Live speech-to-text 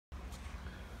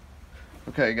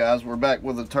Okay guys, we're back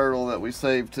with a turtle that we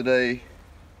saved today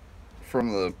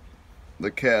from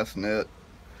the cast net.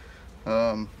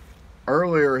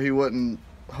 Earlier he wouldn't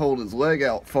hold his leg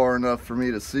out far enough for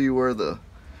me to see where the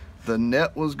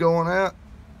net was going at,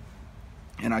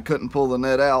 and I couldn't pull the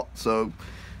net out, so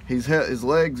his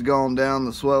leg's gone down,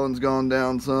 the swelling's gone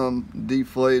down some,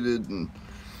 deflated, and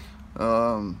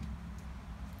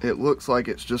it looks like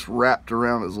it's just wrapped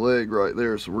around his leg right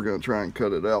there, so we're going to try and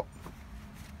cut it out.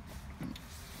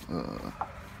 Let's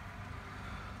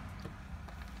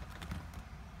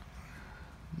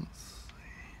see.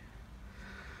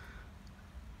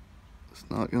 It's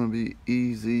not going to be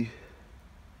easy,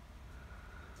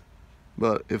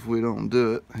 but if we don't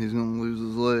do it, he's going to lose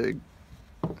his leg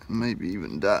and maybe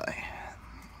even die.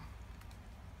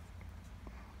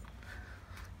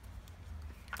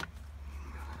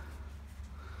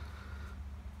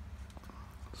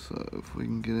 So if we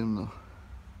can get him to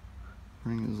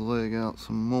bring his leg out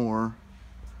some more.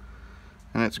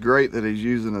 And it's great that he's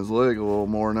using his leg a little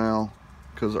more now,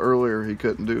 because earlier he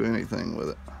couldn't do anything with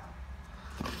it.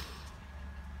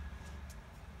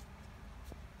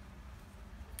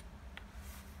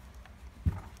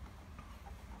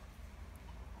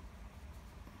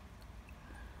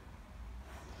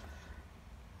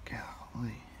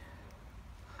 Golly.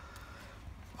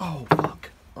 Oh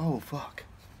fuck. Oh fuck.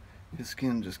 His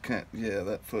skin just can't, yeah,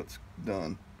 that foot's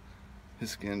done. His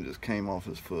skin just came off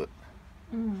his foot.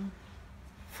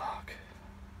 Fuck.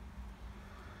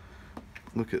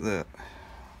 Look at that.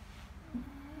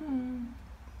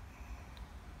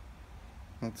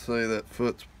 I'd say that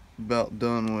foot's about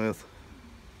done with.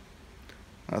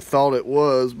 I thought it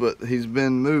was, but he's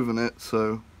been moving it,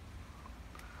 so.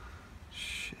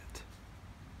 Shit.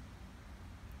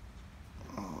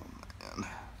 Oh, man.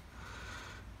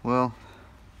 Well,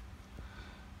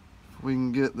 if we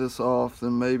can get this off,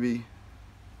 then maybe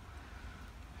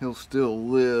he'll still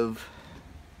live.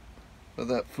 But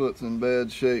that foot's in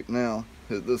bad shape now.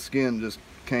 The skin just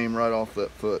came right off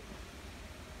that foot.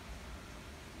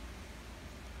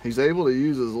 He's able to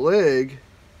use his leg.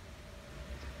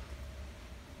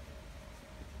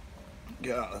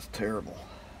 God, that's terrible.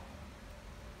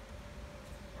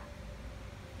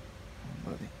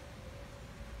 Oh, buddy.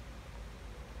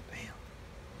 Damn.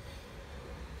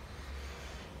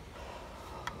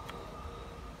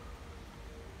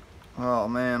 Oh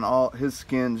man, his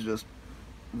skin's just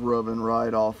rubbing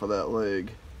right off of that leg.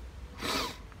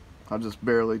 I just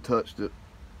barely touched it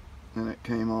and it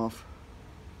came off.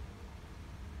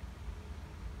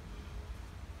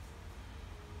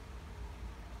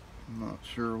 I'm not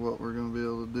sure what we're going to be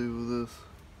able to do with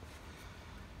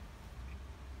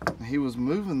this. He was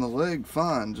moving the leg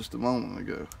fine just a moment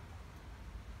ago.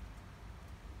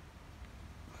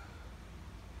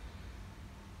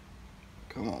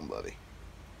 Come on, buddy.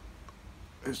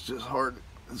 It's just hard.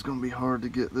 It's going to be hard to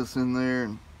get this in there.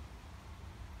 And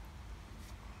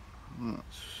oh,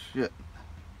 shit.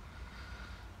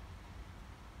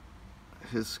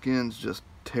 His skin's just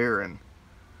tearing.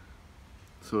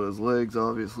 So his leg's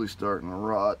obviously starting to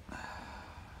rot.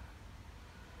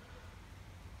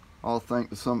 All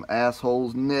thanks to some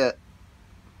asshole's net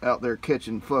out there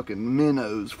catching fucking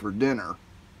minnows for dinner.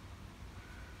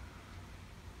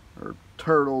 Or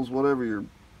turtles, whatever your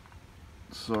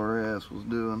sorry ass was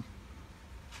doing.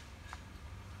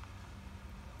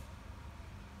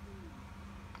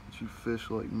 You fish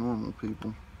like normal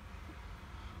people.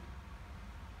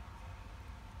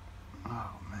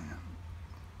 Oh man,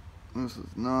 this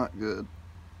is not good.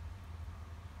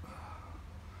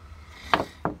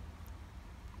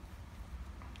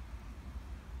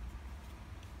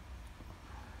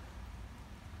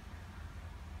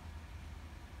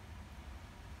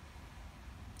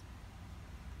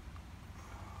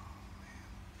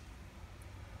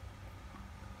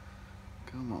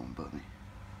 Come on, buddy.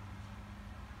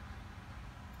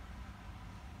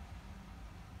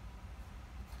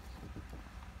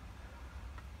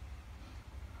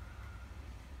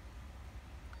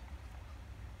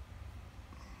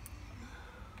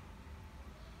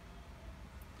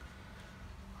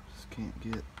 Can't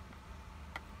get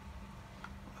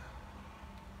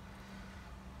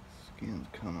skin's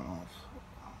coming off.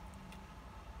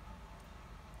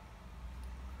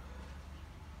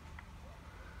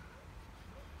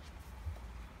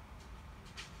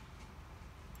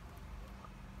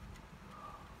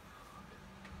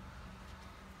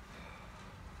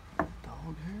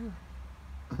 Dog hair.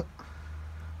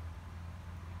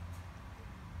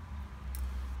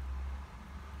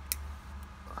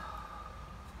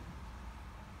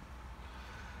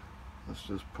 That's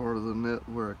just part of the net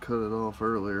where I cut it off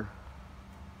earlier.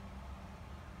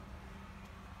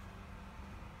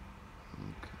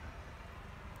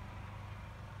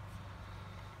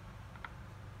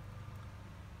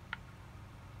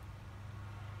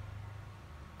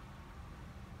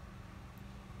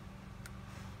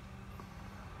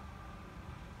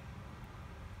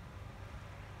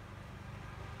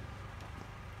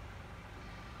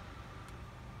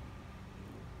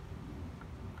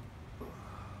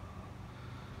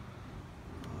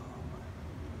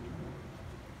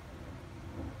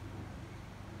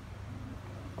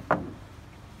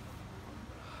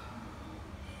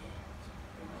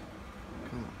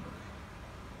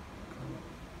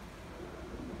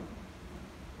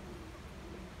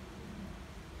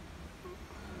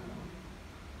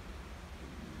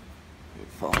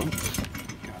 falling.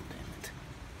 God damn it.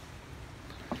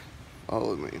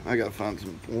 Follow me. I gotta find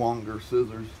some longer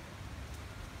scissors.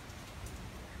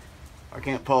 I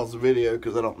can't pause the video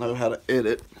because I don't know how to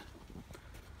edit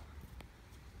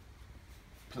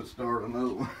to start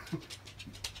another one.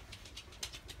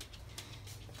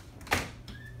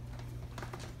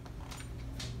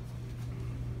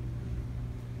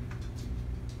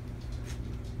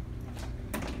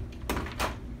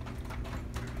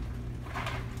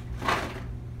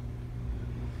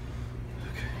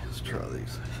 Try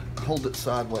these. Hold it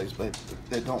sideways, babe.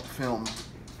 They don't film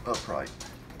upright.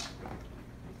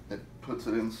 It puts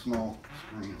it in small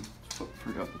screen.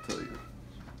 Forgot to tell you.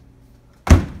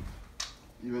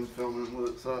 You been filming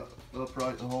with it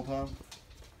upright the whole time?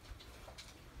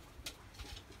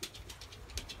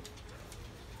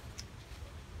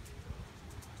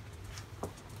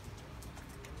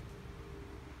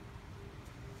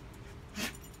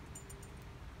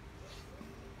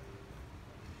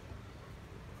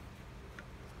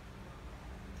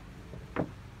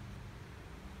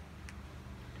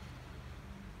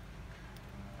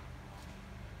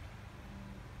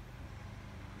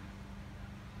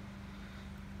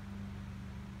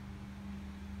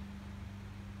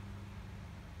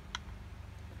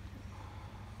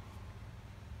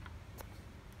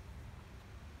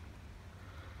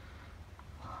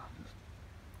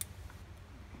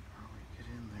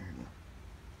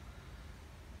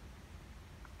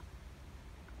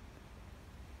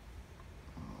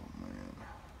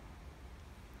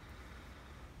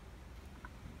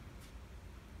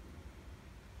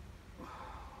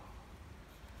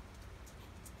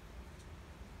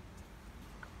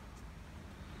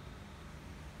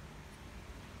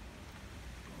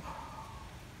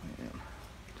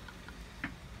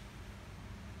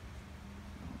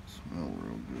 Smell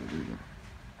real good either.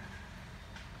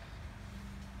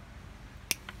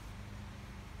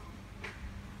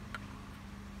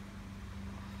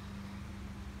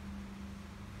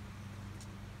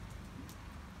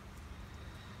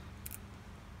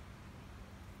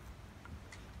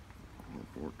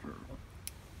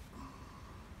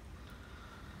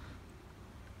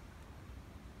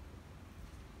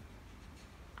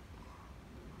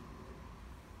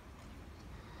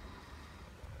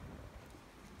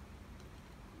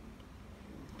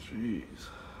 Jeez.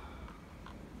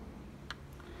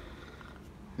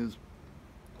 His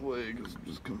leg is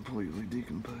just completely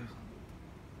decomposed.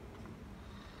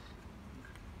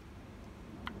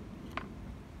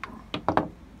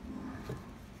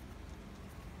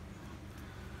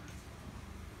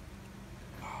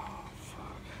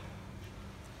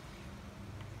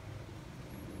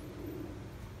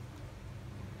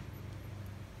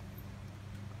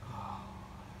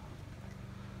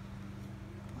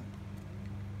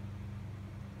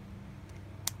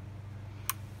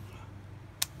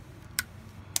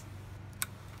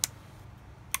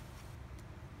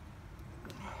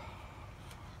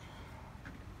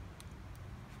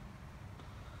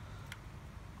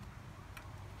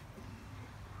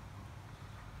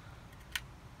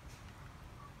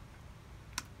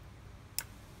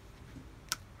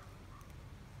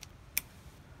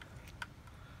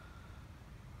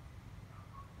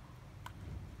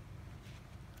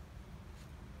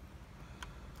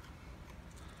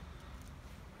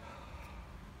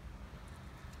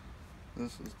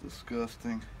 This is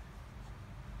disgusting.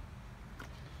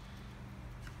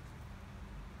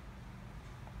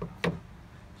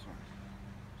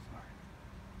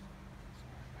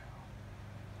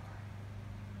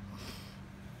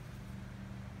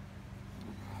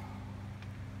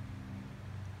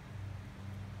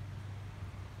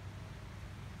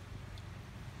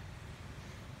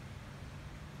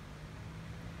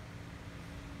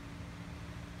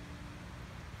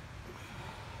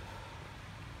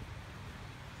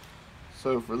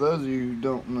 So for those of you who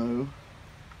don't know,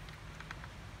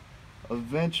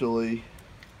 eventually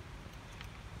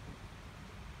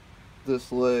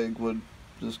this leg would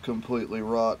just completely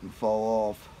rot and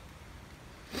fall off.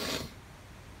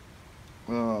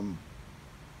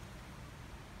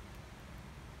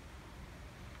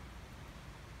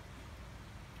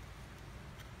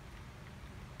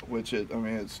 Which I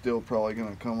mean, it's still probably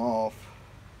gonna come off.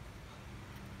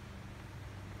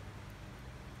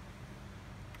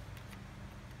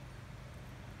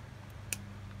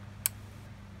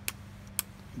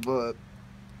 But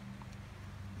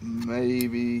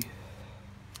maybe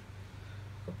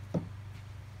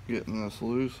getting this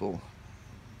loose will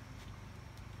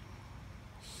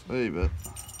save it.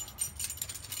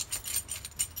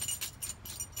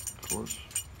 Of course.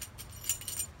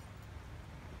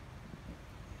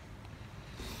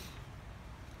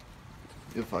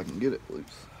 If I can get it loose.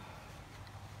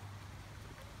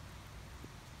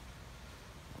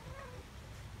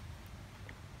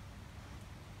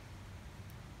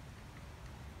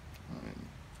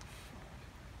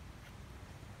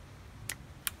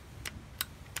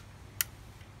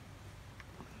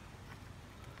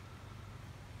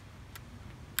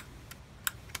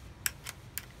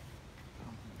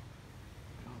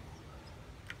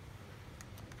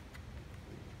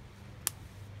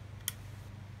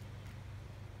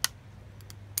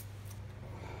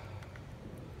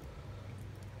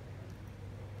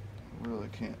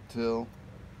 can't tell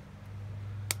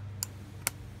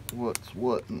what's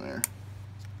what in there.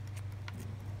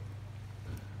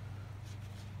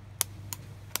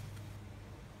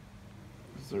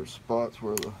 There's spots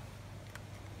where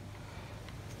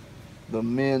the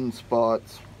mend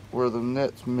spots where the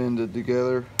net's mended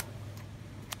together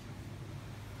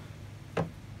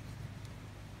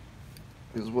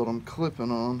is what I'm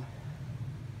clipping on.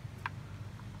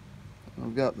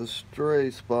 I've got the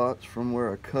stray spots from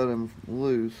where I cut him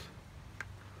loose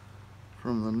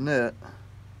from the net.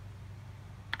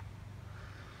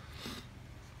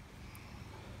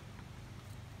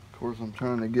 Of course, I'm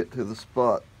trying to get to the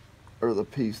spot or the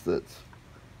piece that's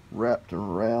wrapped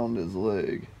around his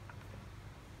leg.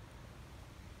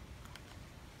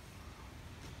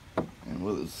 And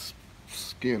with his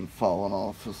skin falling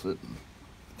off, it's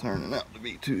turning out to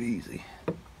be too easy.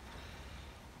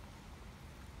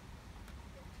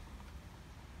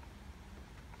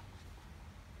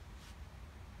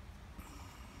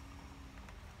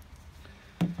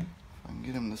 If I can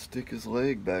get him to stick his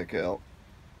leg back out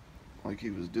like he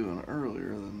was doing earlier,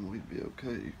 then we'd be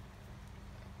okay.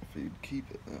 If he'd keep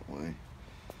it that way.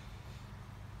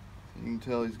 You can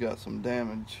tell he's got some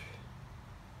damage.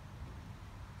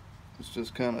 It's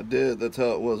just kind of dead. That's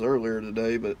how it was earlier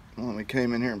today, but when we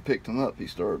came in here and picked him up, he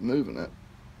started moving it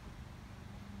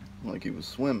like he was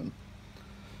swimming.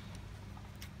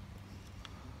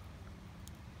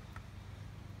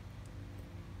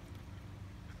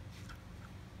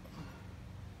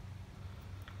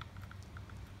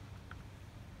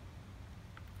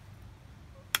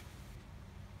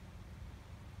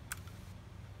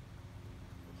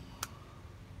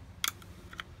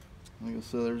 Like I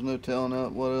said, there's no telling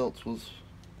out what else was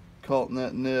caught in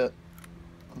that net.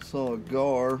 I saw a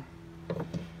gar.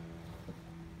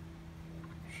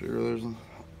 Sure,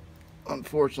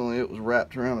 unfortunately it was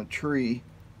wrapped around a tree,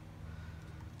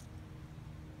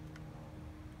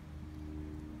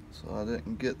 so I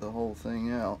didn't get the whole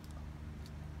thing out.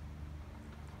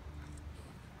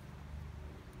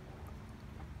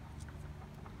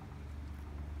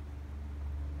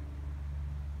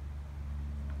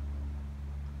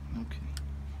 Okay.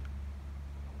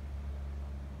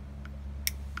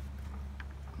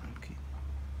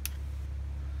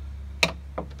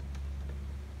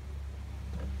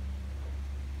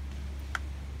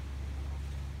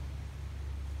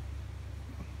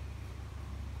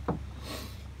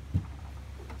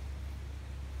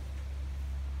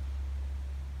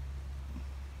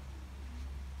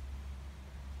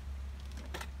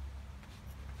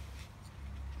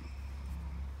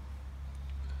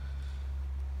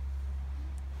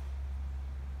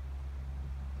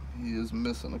 He is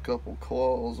missing a couple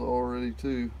claws already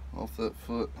too off that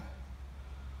foot.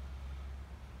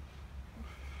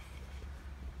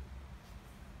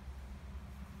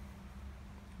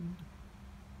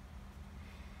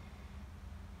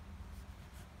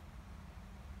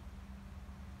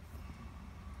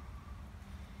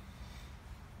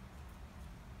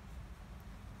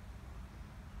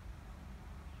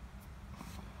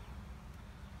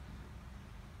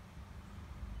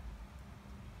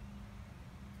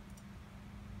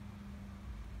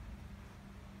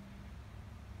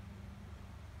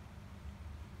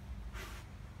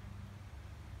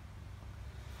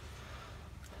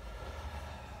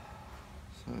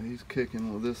 So he's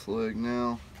kicking with this leg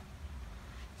now.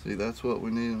 See, that's what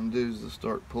we need him to do, is to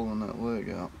start pulling that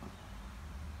leg out.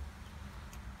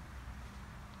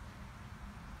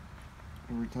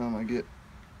 Every time I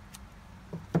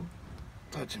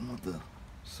touch him with the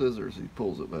scissors, he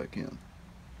pulls it back in.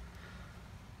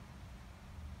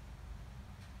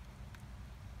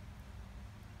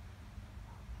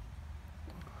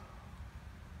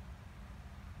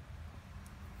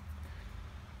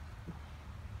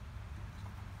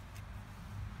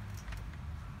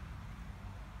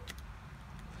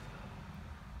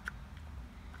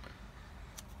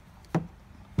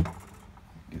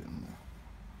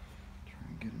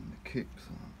 Get him to kick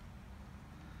some.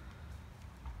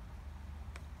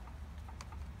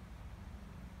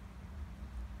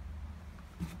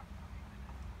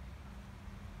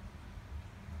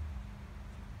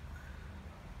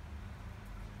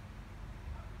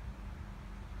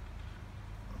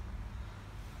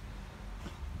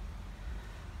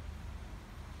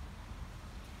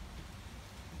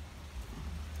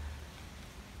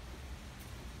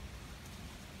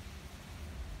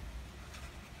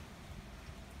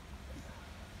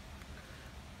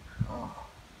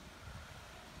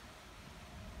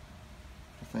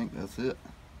 I think that's it.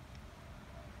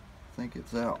 I think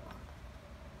it's out.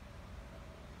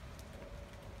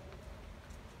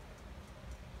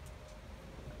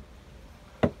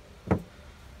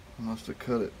 Must have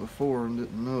cut it before and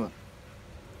didn't know it.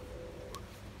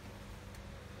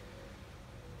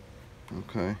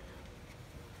 Okay. You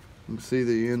can see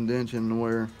the indentation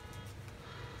where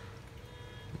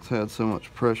it's had so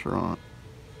much pressure on it.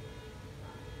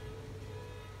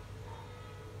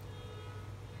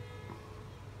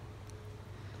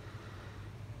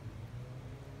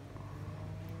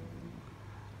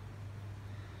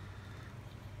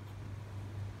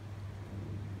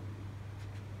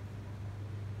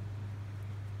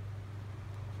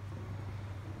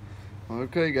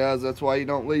 Okay guys, that's why you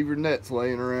don't leave your nets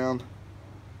laying around.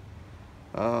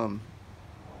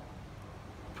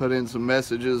 Put in some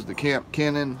messages to Camp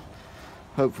Kennan.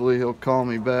 Hopefully he'll call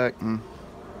me back and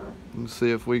see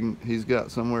if he's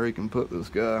got somewhere he can put this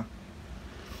guy.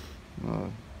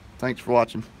 Thanks for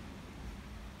watching.